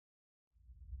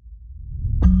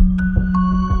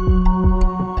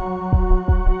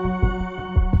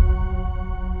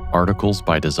articles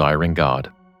by Desiring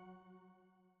God.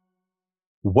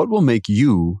 What will make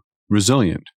you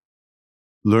resilient?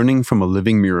 Learning from a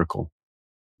Living Miracle.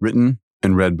 Written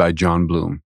and read by John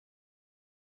Bloom.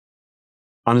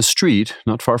 On a street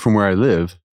not far from where I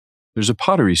live, there's a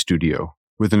pottery studio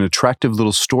with an attractive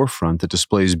little storefront that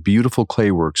displays beautiful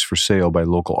clay works for sale by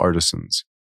local artisans.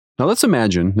 Now let's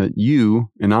imagine that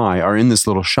you and I are in this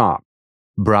little shop,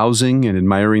 browsing and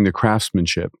admiring the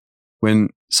craftsmanship, when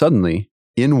suddenly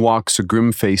in walks a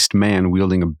grim-faced man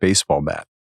wielding a baseball bat.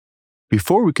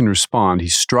 Before we can respond, he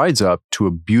strides up to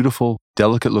a beautiful,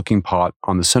 delicate-looking pot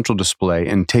on the central display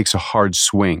and takes a hard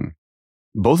swing.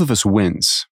 Both of us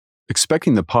wince,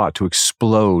 expecting the pot to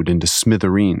explode into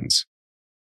smithereens.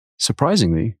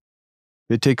 Surprisingly,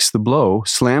 it takes the blow,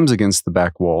 slams against the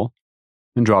back wall,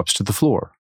 and drops to the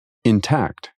floor,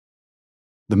 intact.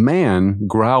 The man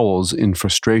growls in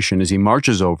frustration as he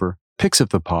marches over, picks up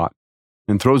the pot,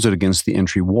 and throws it against the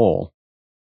entry wall.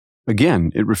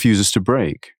 Again, it refuses to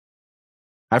break.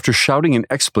 After shouting an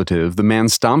expletive, the man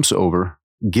stomps over,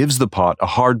 gives the pot a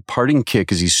hard parting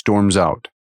kick as he storms out.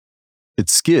 It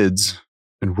skids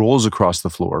and rolls across the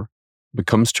floor, but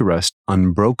comes to rest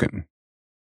unbroken.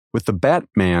 With the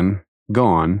Batman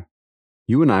gone,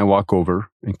 you and I walk over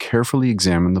and carefully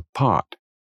examine the pot.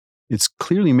 It's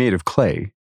clearly made of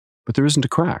clay, but there isn't a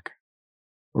crack,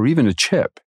 or even a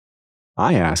chip.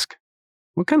 I ask,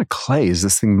 what kind of clay is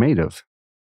this thing made of?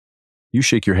 You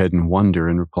shake your head in wonder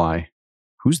and reply,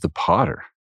 who's the potter?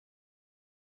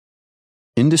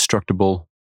 Indestructible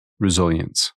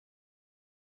resilience.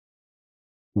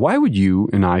 Why would you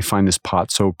and I find this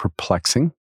pot so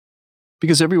perplexing?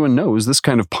 Because everyone knows this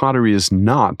kind of pottery is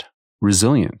not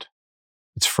resilient.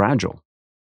 It's fragile.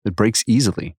 It breaks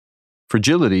easily.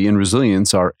 Fragility and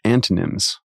resilience are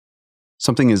antonyms.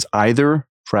 Something is either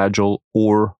fragile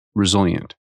or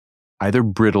resilient, either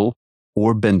brittle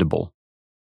or bendable,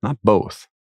 not both.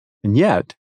 And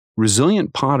yet,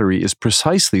 resilient pottery is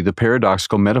precisely the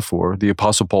paradoxical metaphor the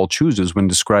Apostle Paul chooses when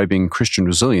describing Christian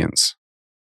resilience.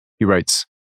 He writes,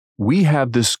 "We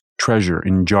have this treasure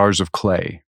in jars of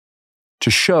clay, to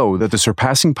show that the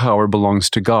surpassing power belongs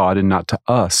to God and not to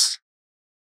us.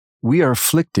 We are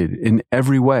afflicted in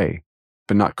every way,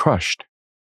 but not crushed,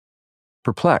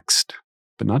 perplexed,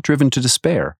 but not driven to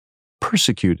despair,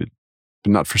 persecuted,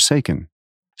 but not forsaken,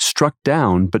 struck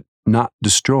down, but not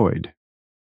destroyed,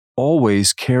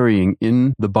 always carrying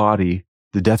in the body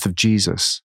the death of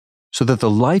Jesus, so that the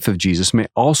life of Jesus may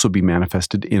also be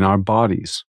manifested in our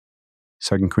bodies."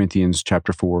 2 Corinthians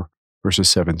chapter 4, verses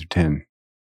 7 through 10.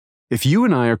 If you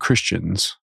and I are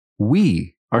Christians,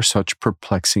 we are such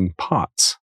perplexing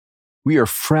pots. We are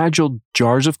fragile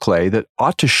jars of clay that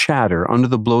ought to shatter under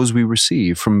the blows we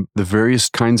receive from the various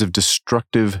kinds of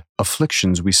destructive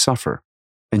afflictions we suffer.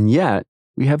 And yet,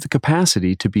 we have the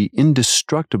capacity to be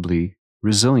indestructibly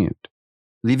resilient,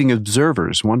 leaving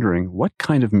observers wondering what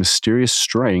kind of mysterious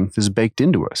strength is baked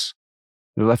into us.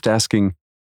 They're left asking,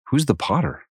 who's the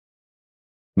potter?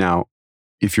 Now,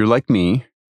 if you're like me,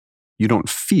 you don't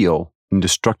feel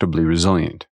indestructibly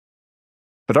resilient.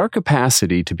 But our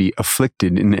capacity to be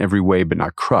afflicted in every way but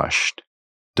not crushed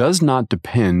does not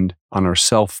depend on our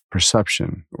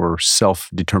self-perception or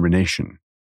self-determination.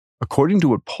 According to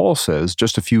what Paul says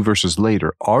just a few verses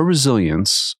later, our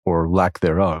resilience, or lack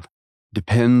thereof,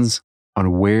 depends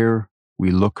on where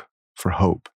we look for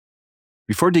hope.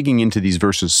 Before digging into these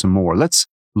verses some more, let's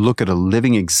look at a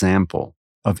living example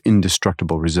of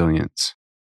indestructible resilience.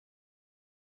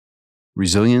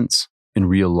 Resilience in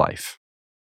real life.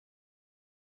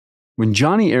 When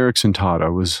Joni Eareckson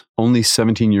Tada was only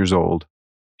 17 years old,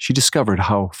 she discovered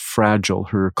how fragile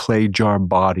her clay jar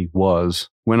body was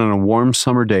when on a warm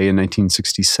summer day in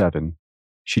 1967,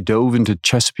 she dove into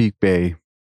Chesapeake Bay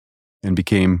and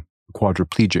became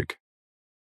quadriplegic.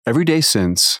 Every day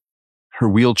since, her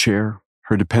wheelchair,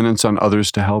 her dependence on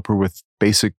others to help her with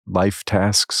basic life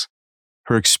tasks,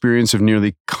 her experience of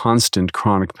nearly constant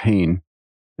chronic pain,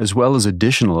 as well as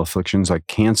additional afflictions like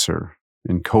cancer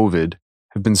and COVID,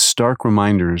 have been stark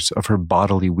reminders of her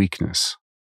bodily weakness.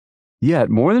 Yet,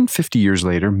 more than 50 years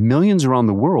later, millions around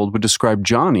the world would describe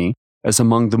Joni as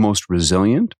among the most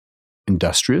resilient,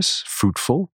 industrious,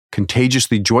 fruitful,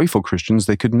 contagiously joyful Christians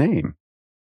they could name.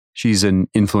 She's an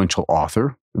influential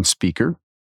author and speaker.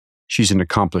 She's an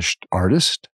accomplished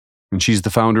artist. And she's the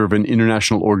founder of an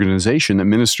international organization that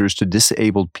ministers to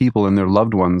disabled people and their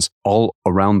loved ones all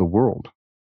around the world.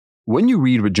 When you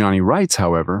read what Joni writes,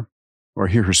 however, or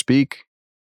hear her speak,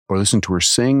 or listen to her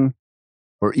sing,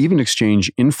 or even exchange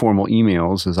informal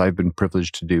emails, as I've been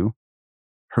privileged to do,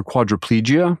 her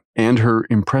quadriplegia and her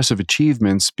impressive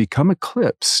achievements become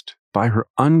eclipsed by her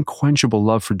unquenchable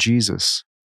love for Jesus.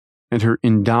 and her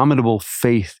indomitable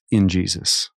faith in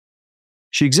Jesus.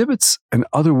 She exhibits an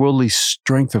otherworldly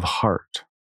strength of heart,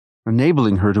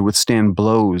 enabling her to withstand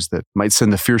blows that might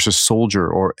send the fiercest soldier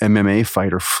or MMA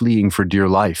fighter fleeing for dear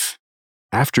life.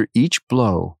 After each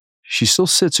blow, she still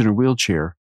sits in her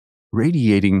wheelchair,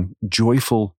 radiating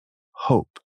joyful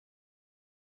hope.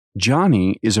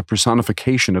 Johnny is a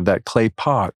personification of that clay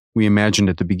pot we imagined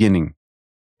at the beginning.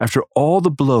 After all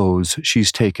the blows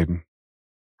she's taken,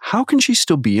 how can she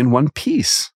still be in one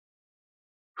piece?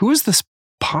 Who is this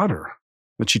potter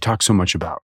that she talks so much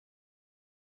about?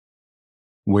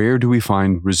 Where do we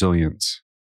find resilience?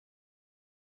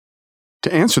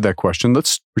 To answer that question,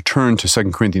 let's return to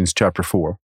 2 Corinthians chapter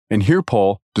 4 and hear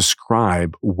Paul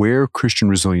describe where Christian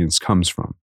resilience comes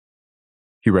from.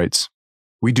 He writes,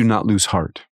 "We do not lose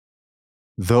heart.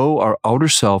 Though our outer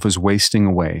self is wasting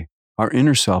away, our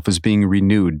inner self is being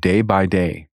renewed day by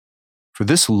day. For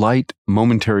this light,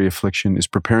 momentary affliction is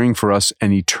preparing for us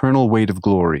an eternal weight of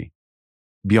glory,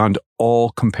 beyond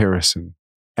all comparison,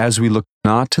 as we look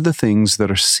not to the things that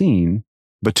are seen,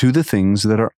 but to the things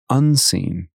that are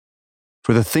unseen.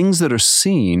 For the things that are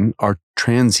seen are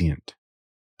transient,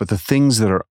 but the things that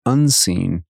are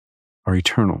unseen are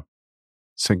eternal."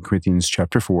 2 Corinthians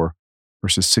chapter 4,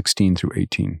 verses 16 through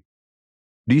 18.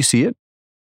 Do you see it?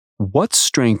 What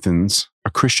strengthens a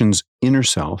Christian's inner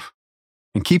self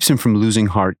and keeps him from losing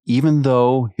heart even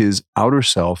though his outer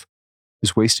self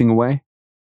is wasting away?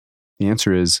 The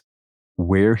answer is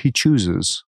where he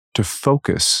chooses to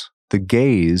focus the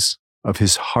gaze of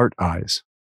his heart eyes.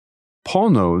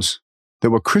 Paul knows that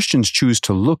what Christians choose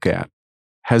to look at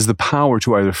has the power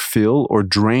to either fill or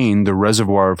drain the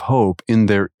reservoir of hope in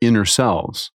their inner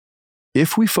selves.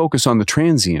 If we focus on the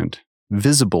transient,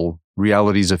 visible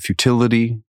realities of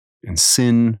futility and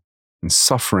sin and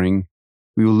suffering,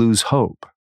 we will lose hope.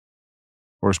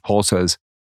 Or as Paul says,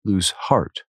 lose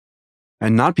heart,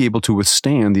 and not be able to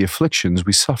withstand the afflictions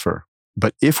we suffer.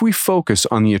 But if we focus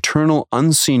on the eternal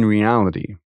unseen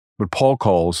reality, what Paul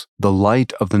calls the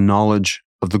light of the knowledge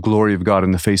of the glory of God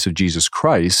in the face of Jesus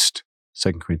Christ,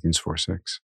 2 Corinthians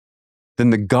 4:6, then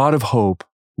the God of hope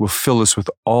will fill us with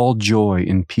all joy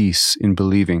and peace in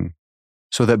believing,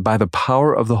 so that by the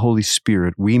power of the Holy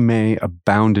Spirit we may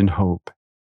abound in hope,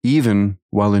 even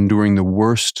while enduring the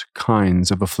worst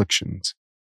kinds of afflictions.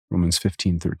 Romans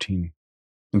 15:13.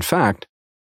 In fact,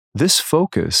 this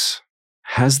focus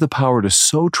has the power to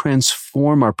so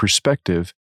transform our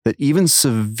perspective that even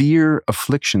severe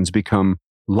afflictions become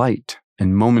light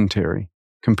and momentary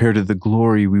compared to the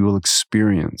glory we will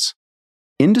experience.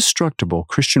 Indestructible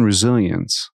Christian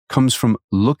resilience comes from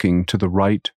looking to the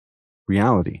right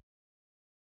reality.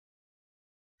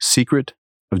 Secret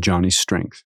of Johnny's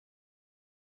strength.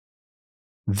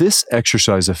 This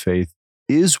exercise of faith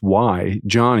is why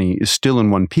Johnny is still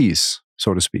in one piece,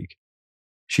 so to speak.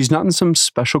 She's not in some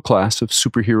special class of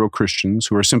superhero Christians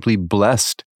who are simply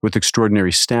blessed with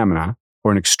extraordinary stamina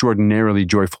or an extraordinarily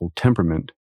joyful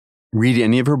temperament. Read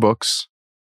any of her books,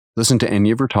 listen to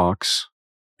any of her talks,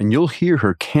 and you'll hear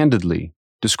her candidly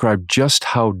describe just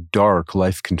how dark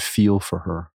life can feel for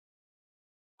her,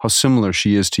 how similar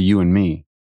she is to you and me.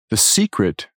 The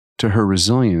secret to her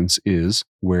resilience is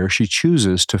where she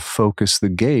chooses to focus the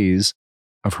gaze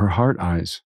of her heart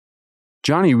eyes.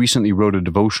 Johnny recently wrote a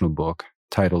devotional book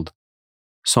titled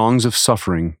Songs of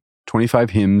Suffering,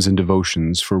 25 Hymns and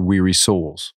Devotions for Weary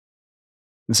Souls.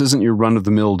 This isn't your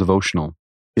run-of-the-mill devotional.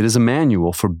 It is a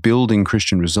manual for building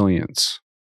Christian resilience.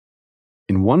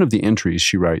 In one of the entries,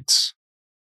 she writes,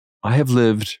 "I have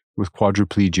lived with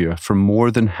quadriplegia for more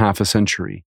than half a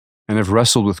century and have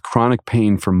wrestled with chronic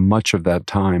pain for much of that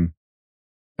time.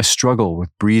 I struggle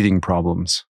with breathing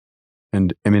problems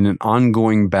and am in an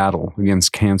ongoing battle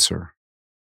against cancer.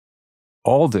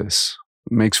 All this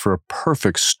makes for a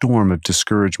perfect storm of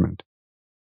discouragement.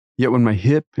 Yet when my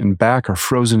hip and back are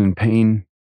frozen in pain,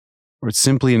 or it's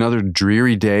simply another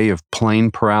dreary day of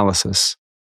plain paralysis,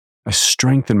 I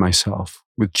strengthen myself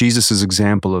with Jesus'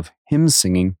 example of hymn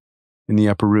singing in the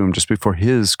upper room just before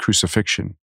his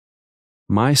crucifixion.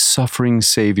 My suffering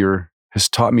Savior has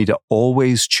taught me to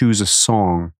always choose a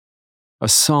song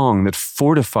that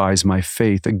fortifies my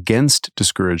faith against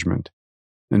discouragement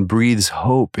and breathes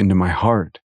hope into my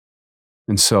heart.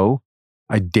 And so,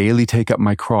 I daily take up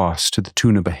my cross to the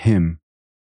tune of a hymn."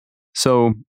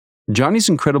 So, Johnny's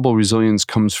incredible resilience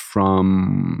comes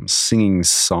from singing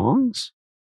songs?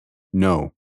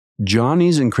 No.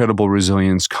 Johnny's incredible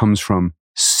resilience comes from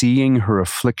seeing her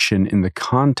affliction in the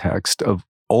context of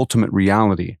ultimate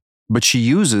reality, but she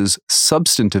uses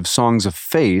substantive songs of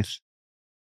faith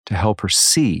to help her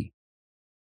see.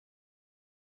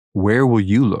 Where will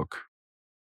you look?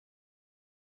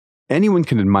 Anyone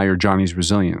can admire Johnny's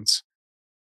resilience.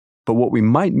 But what we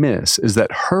might miss is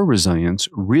that her resilience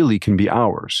really can be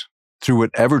ours through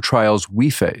whatever trials we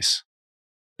face.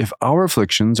 If our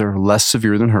afflictions are less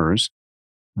severe than hers,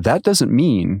 that doesn't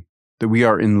mean that we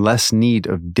are in less need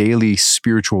of daily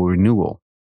spiritual renewal.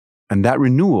 And that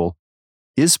renewal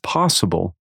is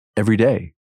possible every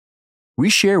day. We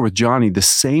share with Johnny the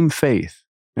same faith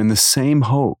and the same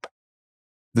hope.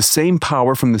 The same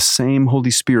power from the same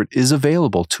Holy Spirit is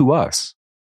available to us,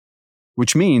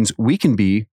 which means we can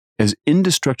be as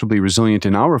indestructibly resilient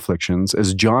in our afflictions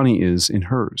as Johnny is in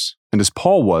hers, and as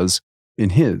Paul was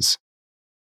in his.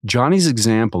 Johnny's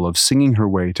example of singing her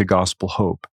way to gospel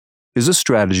hope is a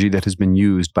strategy that has been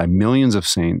used by millions of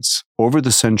saints over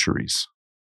the centuries,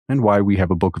 and why we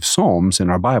have a book of Psalms in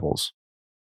our Bibles.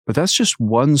 But that's just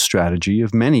one strategy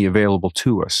of many available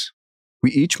to us.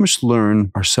 We each must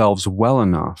learn ourselves well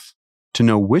enough to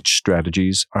know which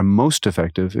strategies are most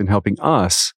effective in helping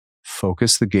us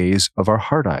focus the gaze of our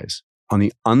heart eyes on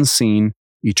the unseen,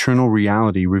 eternal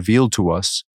reality revealed to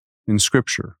us in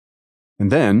Scripture.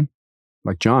 And then,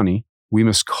 like Johnny, we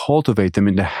must cultivate them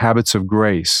into habits of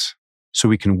grace so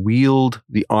we can wield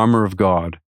the armor of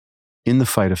God in the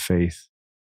fight of faith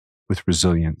with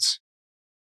resilience.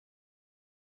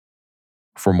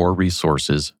 For more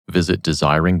resources, visit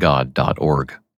desiringgod.org.